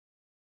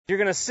You're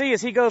going to see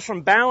as he goes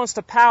from balance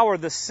to power,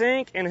 the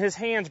sink and his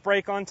hands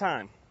break on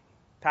time.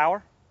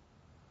 Power.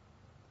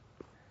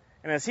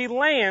 And as he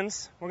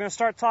lands, we're going to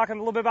start talking a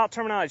little bit about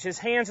terminology. His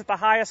hands at the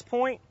highest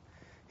point,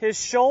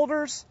 his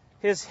shoulders,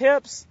 his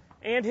hips,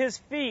 and his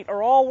feet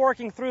are all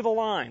working through the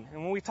line.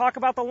 And when we talk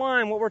about the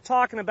line, what we're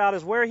talking about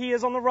is where he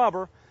is on the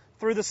rubber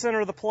through the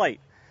center of the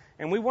plate.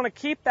 And we want to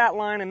keep that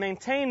line and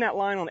maintain that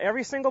line on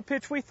every single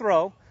pitch we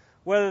throw,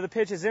 whether the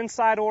pitch is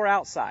inside or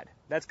outside.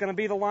 That's going to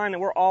be the line that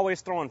we're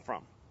always throwing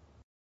from.